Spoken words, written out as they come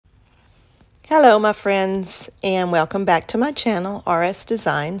Hello my friends, and welcome back to my channel, RS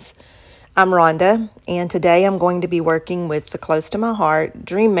Designs. I'm Rhonda, and today I'm going to be working with the Close to My Heart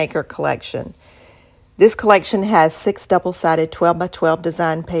DreamMaker collection. This collection has 6 double-sided 12 by 12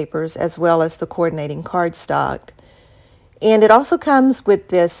 design papers as well as the coordinating cardstock. And it also comes with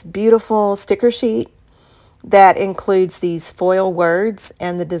this beautiful sticker sheet that includes these foil words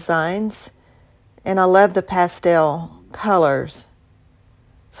and the designs. And I love the pastel colors,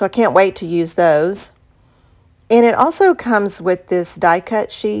 so I can't wait to use those. And it also comes with this die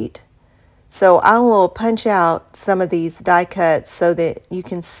cut sheet. So I will punch out some of these die cuts so that you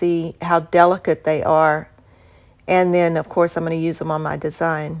can see how delicate they are. And then of course I'm going to use them on my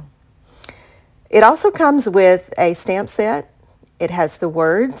design. It also comes with a stamp set. It has the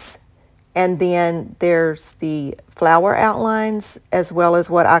words, and then there's the flower outlines as well as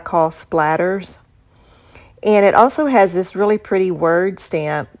what I call splatters. And it also has this really pretty word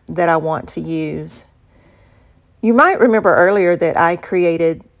stamp that I want to use. You might remember earlier that I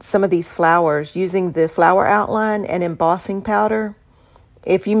created some of these flowers using the flower outline and embossing powder.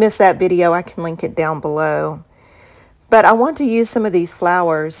 If you missed that video, I can link it down below. But I want to use some of these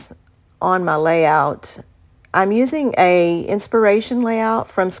flowers on my layout. I'm using a inspiration layout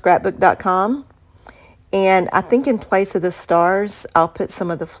from scrapbook.com, and I think in place of the stars, I'll put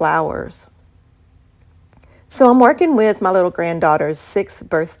some of the flowers. So I'm working with my little granddaughter's 6th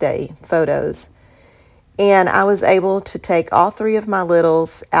birthday photos. And I was able to take all 3 of my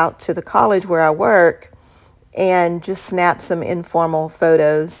littles out to the college where I work and just snap some informal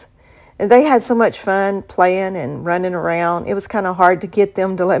photos. And they had so much fun playing and running around. It was kind of hard to get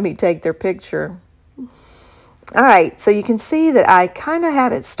them to let me take their picture. All right, so you can see that I kind of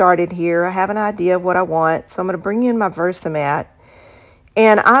have it started here. I have an idea of what I want. So I'm going to bring in my Versamat.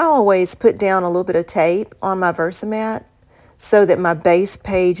 And I always put down a little bit of tape on my Versamat so that my base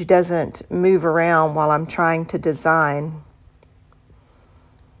page doesn't move around while I'm trying to design.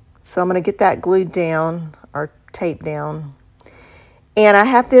 So I'm going to get that glued down or taped down. And I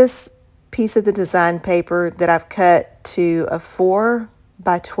have this piece of the design paper that I've cut to a 4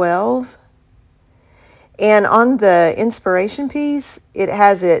 by 12. And on the inspiration piece, it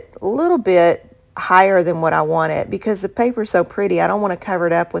has it a little bit higher than what I want it because the paper's so pretty. I don't want to cover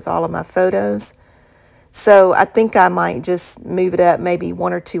it up with all of my photos. So I think I might just move it up maybe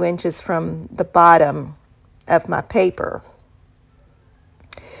 1 or 2 inches from the bottom of my paper.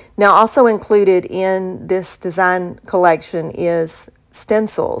 Now also included in this design collection is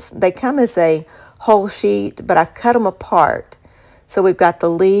stencils. They come as a whole sheet, but I've cut them apart. So we've got the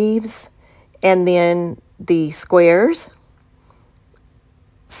leaves and then the squares,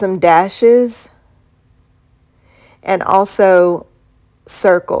 some dashes, and also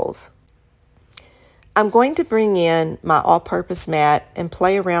circles. I'm going to bring in my all-purpose mat and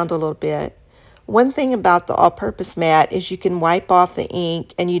play around a little bit. One thing about the all-purpose mat is you can wipe off the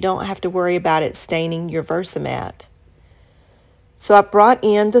ink and you don't have to worry about it staining your Versamat. So I brought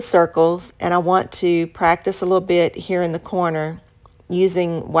in the circles and I want to practice a little bit here in the corner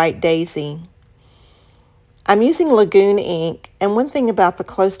using White Daisy. I'm using Lagoon ink, and one thing about the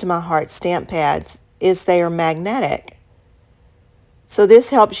Close to My Heart stamp pads is they are magnetic. So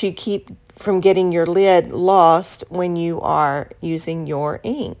this helps you keep from getting your lid lost when you are using your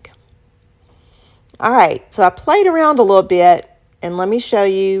ink. All right, so I played around a little bit, and let me show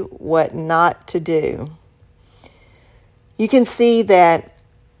you what not to do. You can see that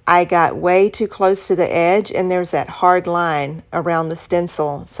I got way too close to the edge, and there's that hard line around the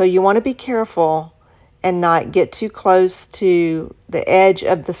stencil. So you want to be careful and not get too close to the edge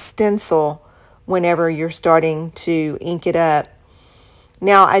of the stencil whenever you're starting to ink it up.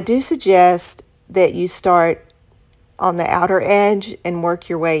 Now, I do suggest that you start on the outer edge and work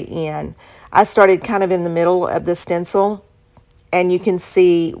your way in. I started kind of in the middle of the stencil, and you can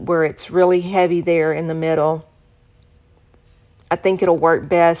see where it's really heavy there in the middle. I think it'll work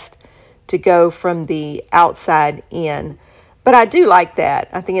best to go from the outside in, but I do like that.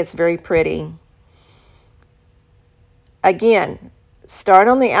 I think it's very pretty. Again, start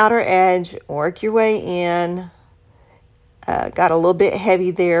on the outer edge, work your way in. Got a little bit heavy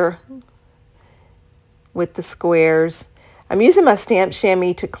there with the squares. I'm using my stamp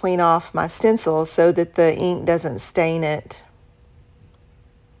chamois to clean off my stencil so that the ink doesn't stain it.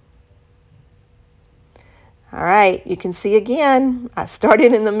 All right, you can see again, I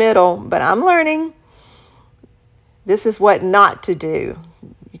started in the middle, but I'm learning. This is what not to do.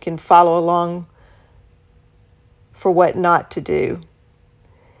 You can follow along for what not to do.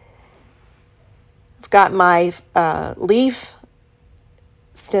 I've got my leaf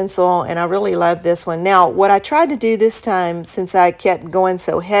stencil, and I really love this one. Now, what I tried to do this time, since I kept going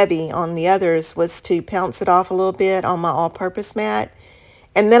so heavy on the others, was to pounce it off a little bit on my all-purpose mat,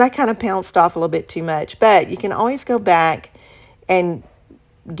 and then I kind of pounced off a little bit too much. But you can always go back and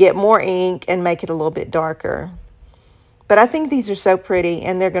get more ink and make it a little bit darker. But I think these are so pretty,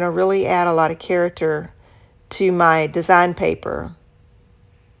 and they're going to really add a lot of character to my design paper.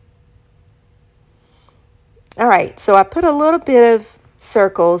 All right, so I put a little bit of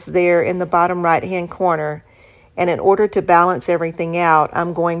circles there in the bottom right-hand corner, and in order to balance everything out,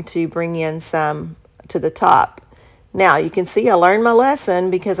 I'm going to bring in some to the top. Now, you can see I learned my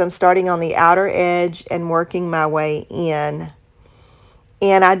lesson because I'm starting on the outer edge and working my way in.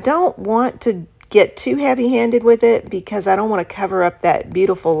 And I don't want to get too heavy-handed with it because I don't want to cover up that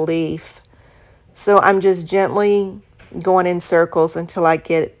beautiful leaf. So I'm just gently going in circles until I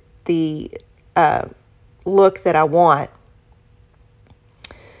get the look that I want.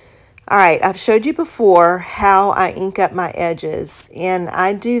 All right, I've showed you before how I ink up my edges, and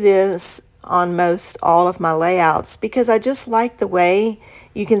I do this on most all of my layouts because I just like the way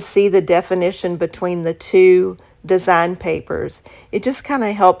you can see the definition between the two design papers. It just kind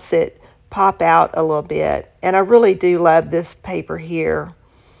of helps it pop out a little bit, and I really do love this paper here.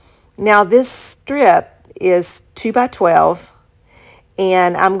 Now this strip is 2 by 12,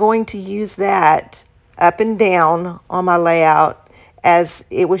 and I'm going to use that up and down on my layout as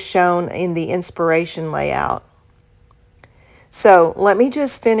it was shown in the inspiration layout. So let me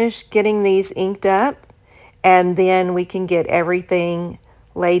just finish getting these inked up, and then we can get everything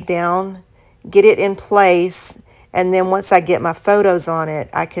laid down, get it in place, and then once I get my photos on it,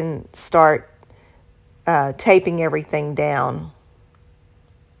 I can start taping everything down.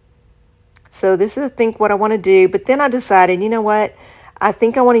 So this is, I think, what I want to do, but then I decided, you know what? I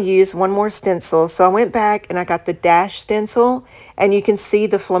think I want to use one more stencil. So I went back and I got the dash stencil, and you can see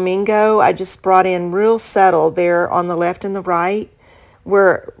the flamingo. I just brought in real subtle there on the left and the right.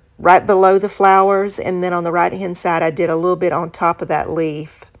 We're right below the flowers, and then on the right hand side I did a little bit on top of that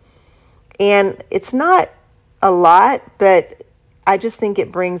leaf. And it's not a lot, but I just think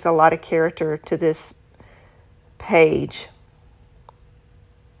it brings a lot of character to this page.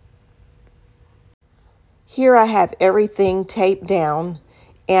 Here I have everything taped down,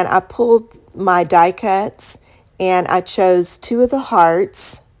 and I pulled my die cuts and I chose 2 of the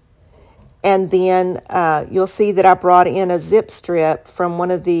hearts, and then you'll see that I brought in a zip strip from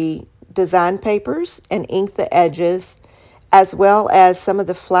one of the design papers and inked the edges, as well as some of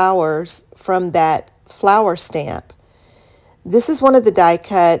the flowers from that flower stamp. This is one of the die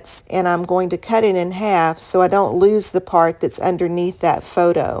cuts, and I'm going to cut it in half so I don't lose the part that's underneath that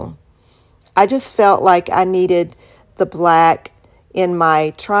photo. I just felt like I needed the black in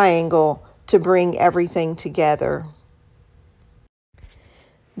my triangle to bring everything together.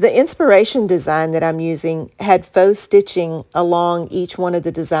 The inspiration design that I'm using had faux stitching along each one of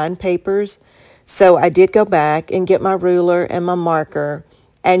the design papers, so I did go back and get my ruler and my marker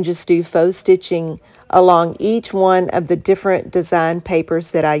and just do faux stitching along each one of the different design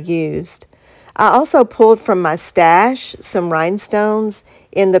papers that I used. I also pulled from my stash some rhinestones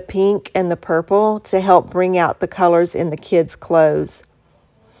in the pink and the purple to help bring out the colors in the kids' clothes.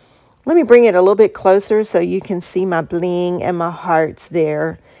 Let me bring it a little bit closer so you can see my bling and my hearts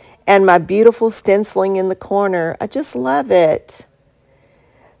there, and my beautiful stenciling in the corner. I just love it.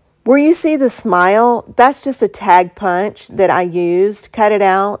 Where you see the smile, that's just a tag punch that I used. Cut it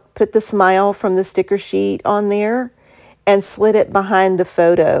out, put the smile from the sticker sheet on there, and slid it behind the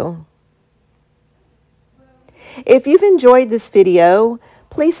photo. If you've enjoyed this video,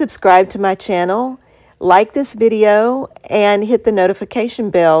 please subscribe to my channel, like this video, and hit the notification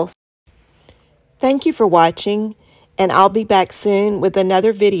bell. Thank you for watching, and I'll be back soon with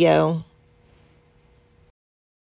another video.